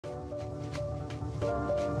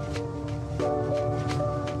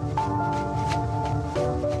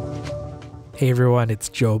Hey everyone, it's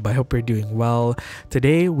Job. I hope you're doing well.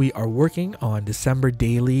 Today we are working on December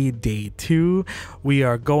Daily Day 2. We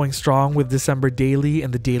are going strong with December Daily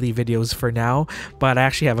and the daily videos for now, but I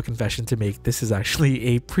actually have a confession to make. This is actually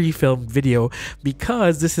a pre-filmed video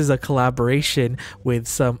because this is a collaboration with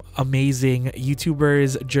some amazing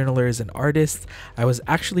YouTubers, journalers, and artists. I was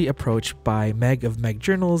actually approached by Meg of Meg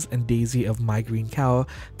Journals and Daisy of My Green Cow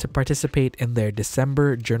to participate in their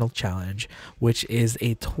December Journal Challenge, which is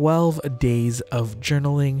a 12 days of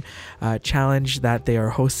journaling challenge that they are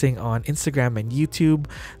hosting on Instagram and YouTube.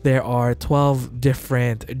 There are 12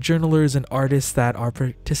 different journalers and artists that are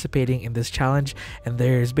participating in this challenge, and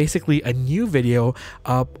there's basically a new video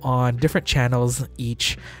up on different channels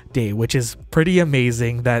each day, which is pretty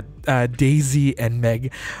amazing that Daisy and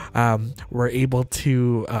Meg were able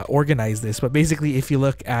to organize this. But basically, if you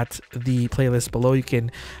look at the playlist below, you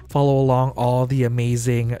can follow along all the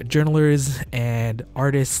amazing journalers and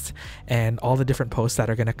artists and all the different posts that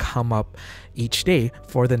are going to come up each day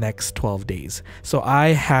for the next 12 days. So I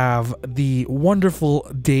have the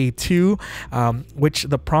wonderful day 2, which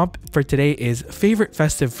the prompt for today is favorite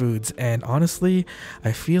festive foods. And honestly,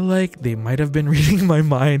 I feel like they might have been reading my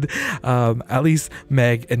mind. At least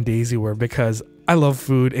Meg and Daisy were, because I love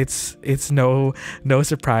food. It's no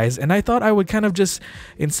surprise. And I thought I would kind of just,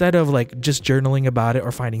 instead of like just journaling about it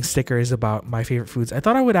or finding stickers about my favorite foods, I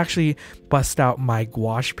thought I would actually bust out my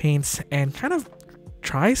gouache paints and kind of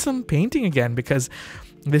try some painting again, because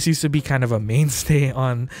this used to be kind of a mainstay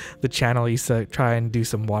on the channel. I used to try and do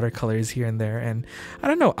some watercolors here and there, and I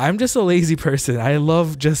don't know, I'm just a lazy person. I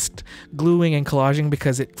love just gluing and collaging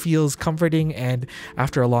because it feels comforting, and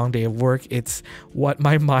after a long day of work, it's what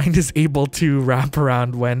my mind is able to wrap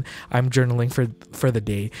around when I'm journaling for the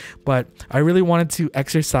day. But I really wanted to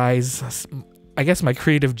exercise, I guess, my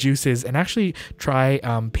creative juices and actually try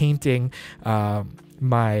painting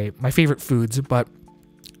my favorite foods. But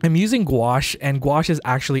I'm using gouache, and gouache is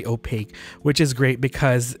actually opaque, which is great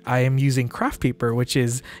because I am using craft paper, which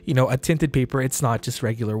is, you know, a tinted paper. It's not just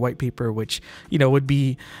regular white paper, which, you know, would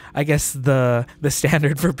be, I guess, the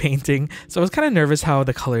standard for painting. So I was kind of nervous how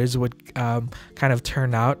the colors would kind of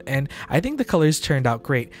turn out, and I think the colors turned out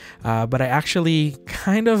great. But I actually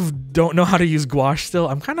kind of don't know how to use gouache still.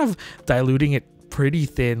 I'm kind of diluting it pretty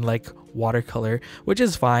thin, like watercolor, which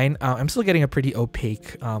is fine. I'm still getting a pretty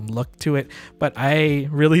opaque look to it, but I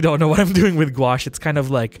really don't know what I'm doing with gouache. It's kind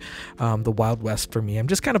of like the Wild West for me. I'm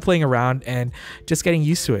just kind of playing around and just getting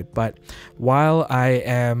used to it. But while I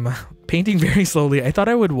am painting very slowly, I thought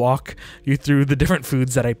I would walk you through the different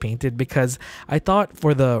foods that I painted, because I thought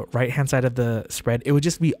for the right hand side of the spread, it would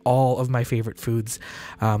just be all of my favorite foods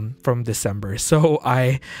from December. So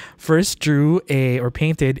I first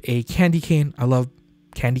painted a candy cane. I love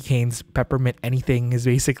candy canes. Peppermint anything is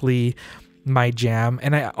basically my jam.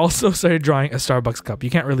 And I also started drawing a Starbucks cup. You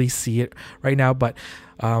can't really see it right now, but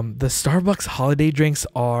the Starbucks holiday drinks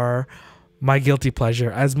are my guilty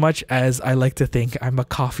pleasure. As much as I like to think I'm a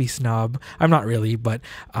coffee snob, I'm not really, but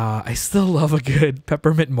I still love a good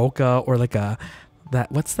peppermint mocha, or like the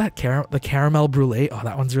caramel brulee. Oh,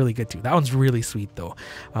 that one's really good too. That one's really sweet though.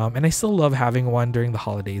 And I still love having one during the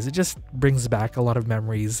holidays. It just brings back a lot of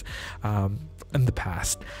memories in the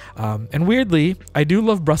past. And weirdly, I do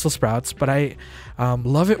love Brussels sprouts, but I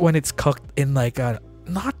love it when it's cooked in like a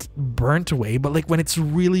not burnt way, but like when it's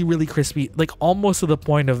really, really crispy, like almost to the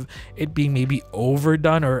point of it being maybe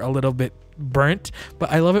overdone or a little bit burnt.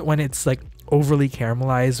 But I love it when it's like overly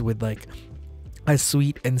caramelized with like a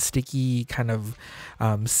sweet and sticky kind of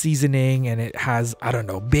seasoning, and it has, I don't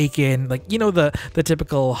know, bacon, like, you know, the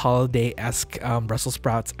typical holiday-esque Brussels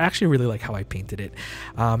sprouts. I actually really like how I painted it.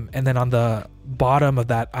 And then on the bottom of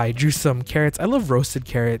that, I drew some carrots. I love roasted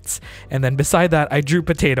carrots. And then beside that, I drew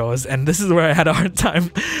potatoes, and this is where I had a hard time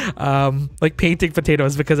like painting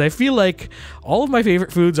potatoes, because I feel like all of my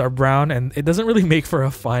favorite foods are brown, and it doesn't really make for a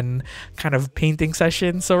fun kind of painting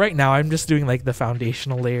session. So right now I'm just doing like the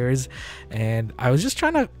foundational layers, and I was just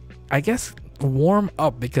trying to, I guess, warm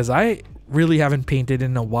up, because I really haven't painted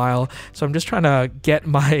in a while. So I'm just trying to get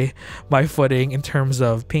my footing in terms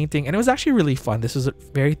of painting, and it was actually really fun. This was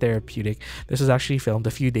very therapeutic. This was actually filmed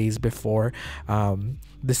a few days before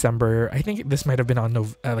December. I think this might have been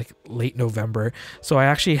on like late November. So I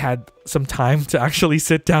actually had some time to actually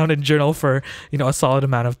sit down and journal for, you know, a solid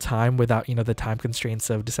amount of time without, you know, the time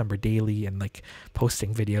constraints of December Daily and like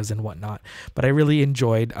posting videos and whatnot. But I really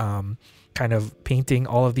enjoyed kind of painting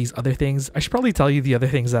all of these other things. I should probably tell you the other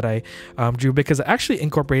things that I drew, because I actually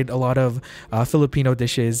incorporated a lot of Filipino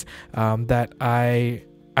dishes that I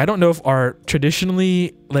I don't know if are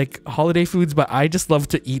traditionally like holiday foods, but I just love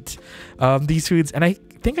to eat these foods. And I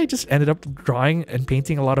think I just ended up drawing and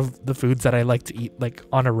painting a lot of the foods that I like to eat like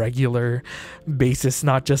on a regular basis,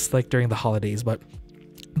 not just like during the holidays. But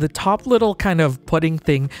the top little kind of pudding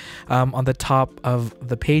thing on the top of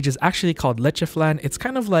the page is actually called leche flan. It's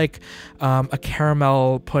kind of like a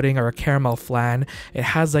caramel pudding or a caramel flan. It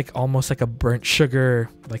has like almost like a burnt sugar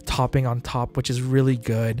like topping on top, which is really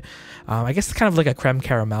good. I guess it's kind of like a creme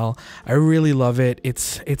caramel. I really love it.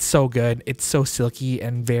 It's so good. It's so silky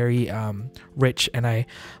and very rich, and I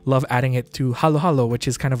love adding it to halo halo, which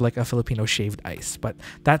is kind of like a Filipino shaved ice. But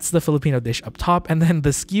that's the Filipino dish up top, and then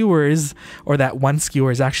the skewers, or that one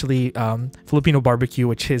skewer, is actually Filipino barbecue,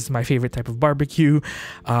 which is my favorite type of barbecue.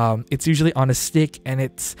 It's usually on a stick, and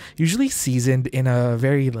it's usually seasoned in a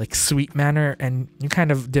very like sweet manner, and you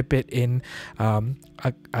kind of dip it in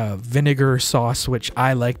a vinegar sauce, which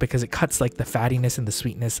I like because it cuts like the fattiness and the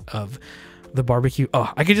sweetness of the barbecue.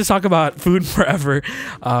 Oh, I could just talk about food forever.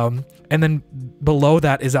 And then below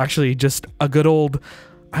that is actually just a good old,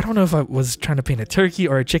 I don't know if I was trying to paint a turkey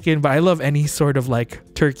or a chicken, but I love any sort of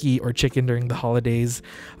like turkey or chicken during the holidays.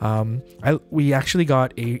 We actually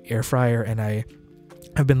got a air fryer, and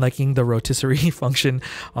I've been liking the rotisserie function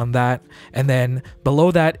on that. And then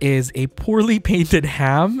below that is a poorly painted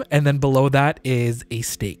ham, and then below that is a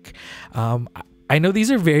steak. I know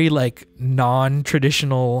these are very like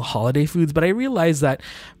non-traditional holiday foods, but I realize that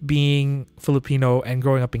being Filipino and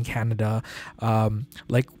growing up in Canada,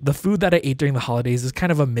 like the food that I ate during the holidays is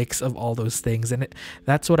kind of a mix of all those things, and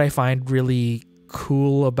that's what I find really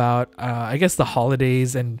cool about I guess the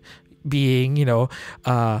holidays, and being, you know,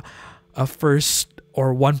 a first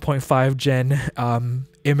or 1.5 gen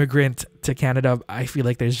immigrant to Canada. I feel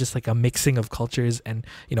like there's just like a mixing of cultures, and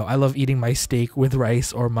you know, I love eating my steak with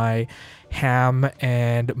rice, or my ham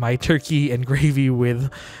and my turkey and gravy with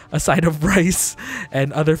a side of rice,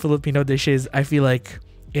 and other Filipino dishes. I feel like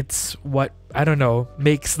it's what, I don't know,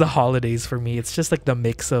 makes the holidays for me. It's just like the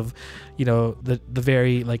mix of, you know, the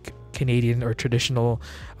very like Canadian or traditional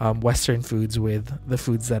Western foods with the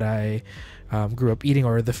foods that I grew up eating,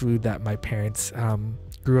 or the food that my parents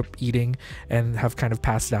grew up eating and have kind of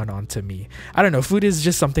passed down on to me. I don't know, food is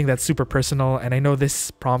just something that's super personal, and I know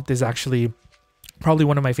this prompt is actually probably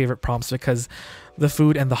one of my favorite prompts because the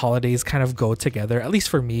food and the holidays kind of go together. At least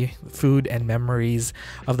for me, food and memories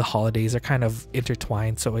of the holidays are kind of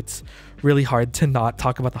intertwined, so it's really hard to not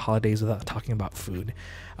talk about the holidays without talking about food.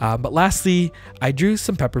 But lastly, I drew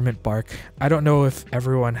some peppermint bark. I don't know if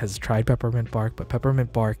everyone has tried peppermint bark, but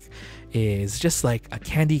peppermint bark is just like a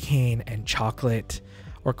candy cane and chocolate,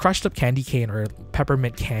 or crushed up candy cane or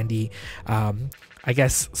peppermint candy, I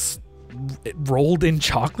guess rolled in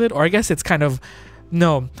chocolate, or I guess it's kind of,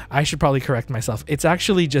 no, I should probably correct myself. It's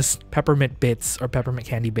actually just peppermint bits or peppermint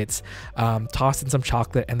candy bits tossed in some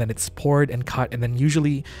chocolate, and then it's poured and cut, and then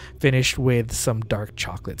usually finished with some dark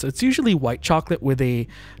chocolate. So it's usually white chocolate with a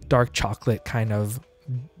dark chocolate kind of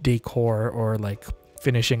decor or like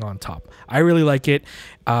finishing on top. I really like it,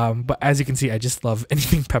 but as you can see, I just love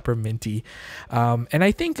anything pepperminty. And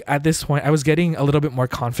I think at this point I was getting a little bit more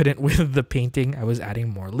confident with the painting. I was adding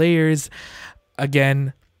more layers.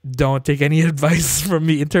 Again, don't take any advice from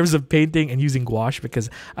me in terms of painting and using gouache, because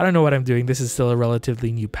I don't know what I'm doing. This is still a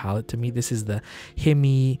relatively new palette to me. This is the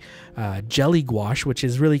Himi jelly gouache, which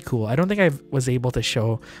is really cool. I don't think I was able to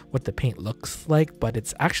show what the paint looks like, but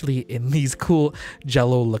it's actually in these cool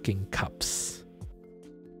jello looking cups.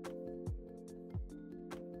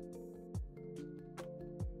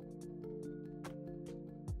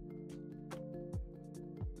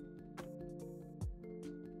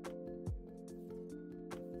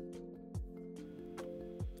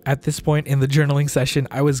 At this point in the journaling session,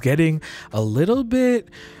 I was getting a little bit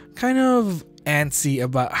kind of antsy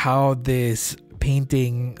about how this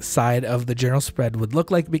painting side of the journal spread would look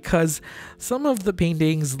like, because some of the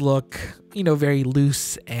paintings look, you know, very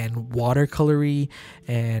loose and watercolory,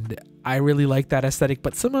 and I really like that aesthetic.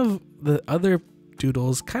 But some of the other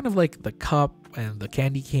doodles, kind of like the cup and the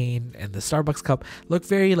candy cane and the Starbucks cup, look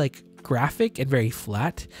very like graphic and very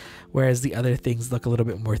flat, whereas the other things look a little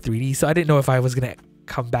bit more 3D. So I didn't know if I was gonna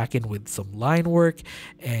come back in with some line work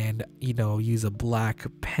and, you know, use a black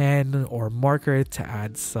pen or marker to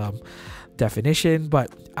add some definition,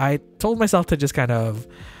 but I told myself to just kind of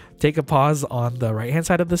take a pause on the right hand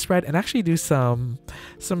side of the spread and actually do some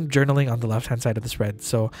journaling on the left hand side of the spread.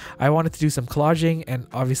 So I wanted to do some collaging, and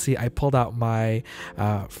obviously I pulled out my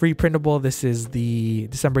free printable. This is the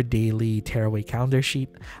December daily tearaway calendar sheet.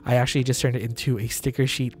 I actually just turned it into a sticker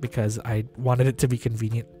sheet because I wanted it to be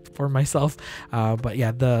convenient for myself. But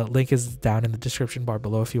yeah, the link is down in the description bar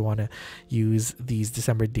below if you want to use these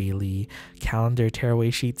December daily calendar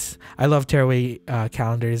tearaway sheets. I love tearaway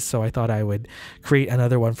calendars, so I thought I would create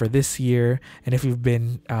another one for this year. And if you've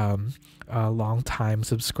been a long time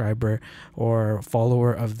subscriber or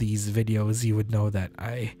follower of these videos, you would know that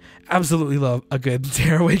I absolutely love a good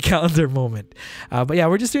tearaway calendar moment. But yeah,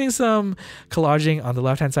 we're just doing some collaging on the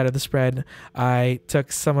left hand side of the spread. I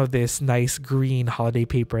took some of this nice green holiday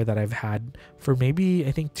paper that I've had for maybe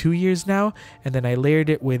I think 2 years now, and then I layered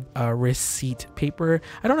it with a receipt paper.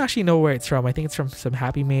 I don't actually know where it's from. I think it's from some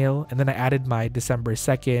Happy Mail. And then I added my December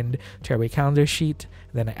 2nd tearaway calendar sheet.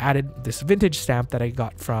 And then I added this vintage stamp that I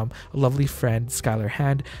got from a lovely friend, Skylar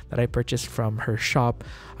Hand, that I purchased from her shop,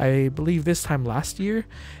 I believe this time last year.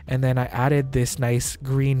 And then I added this nice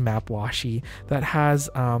green map washi that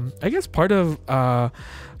has I guess part of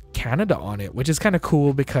Canada on it, which is kind of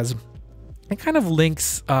cool because it kind of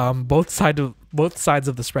links both sides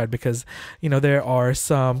of the spread, because you know there are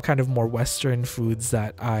some kind of more Western foods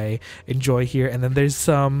that I enjoy here, and then there's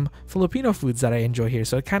some Filipino foods that I enjoy here.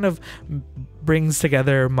 So it kind of brings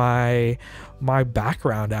together my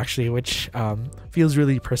background actually, which feels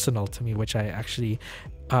really personal to me, which I actually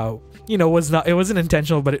you know, it wasn't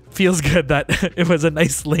intentional, but it feels good that it was a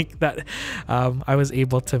nice link that I was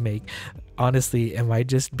able to make. Honestly, am I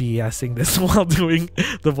just BSing this while doing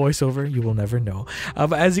the voiceover? You will never know.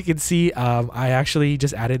 But as you can see, I actually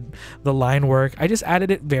just added the line work. I just added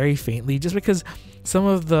it very faintly just because some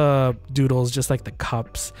of the doodles, just like the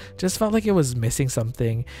cups, just felt like it was missing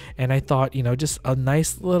something. And I thought, you know, just a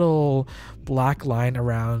nice little black line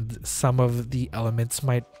around some of the elements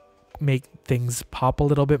might make things pop a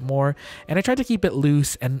little bit more. And I tried to keep it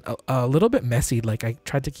loose and a little bit messy. Like I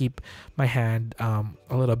tried to keep my hand a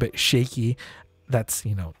little bit shaky. That's,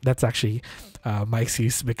 you know, that's actually my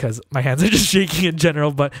excuse, because my hands are just shaking in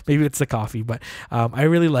general, but maybe it's the coffee. But I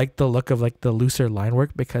really like the look of like the looser line work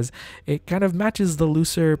because it kind of matches the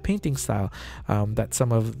looser painting style that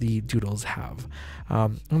some of the doodles have.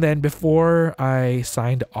 And then before I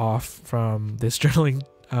signed off from this journaling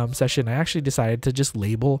session, I actually decided to just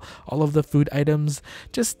label all of the food items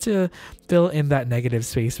just to fill in that negative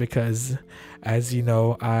space, because as you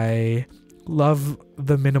know, I love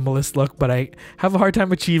the minimalist look, but I have a hard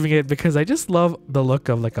time achieving it because I just love the look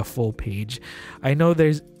of like a full page. I know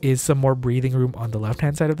there is some more breathing room on the left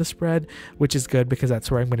hand side of the spread, which is good because that's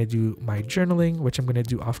where I'm going to do my journaling, which I'm going to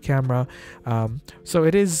do off camera. So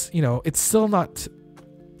it is, you know, it's still not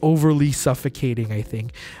overly suffocating, I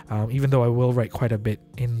think, even though I will write quite a bit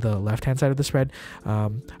in the left hand side of the spread.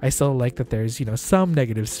 I still like that there's, you know, some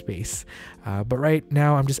negative space, but right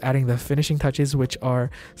now I'm just adding the finishing touches, which are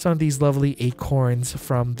some of these lovely acorns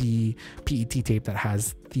from the PET tape that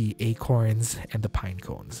has the acorns and the pine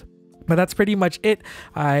cones. But that's pretty much it.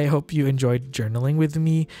 I hope you enjoyed journaling with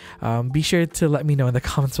me. Be sure to let me know in the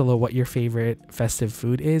comments below what your favorite festive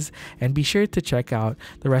food is, and be sure to check out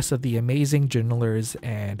the rest of the amazing journalers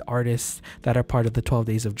and artists that are part of the 12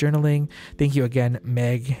 days of journaling. Thank you again,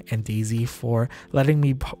 Meg and Daisy, for letting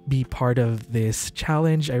me be part of this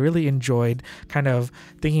challenge. I really enjoyed kind of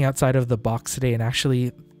thinking outside of the box today and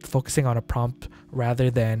actually focusing on a prompt rather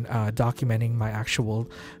than documenting my actual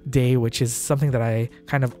day, which is something that I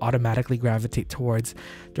kind of automatically gravitate towards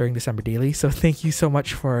during December Daily. So thank you so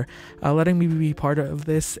much for letting me be part of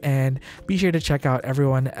this, and be sure to check out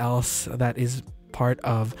everyone else that is part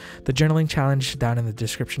of the journaling challenge down in the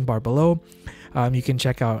description bar below. You can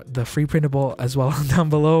check out the free printable as well down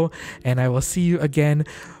below, and I will see you again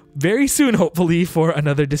very soon, hopefully, for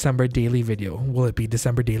another December Daily video. Will it be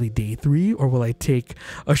December Daily Day 3, or will I take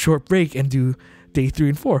a short break and do Day 3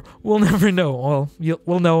 and 4? We'll never know. Well,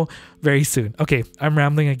 we'll know very soon. Okay, I'm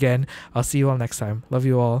rambling again. I'll see you all next time. Love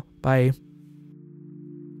you all. Bye.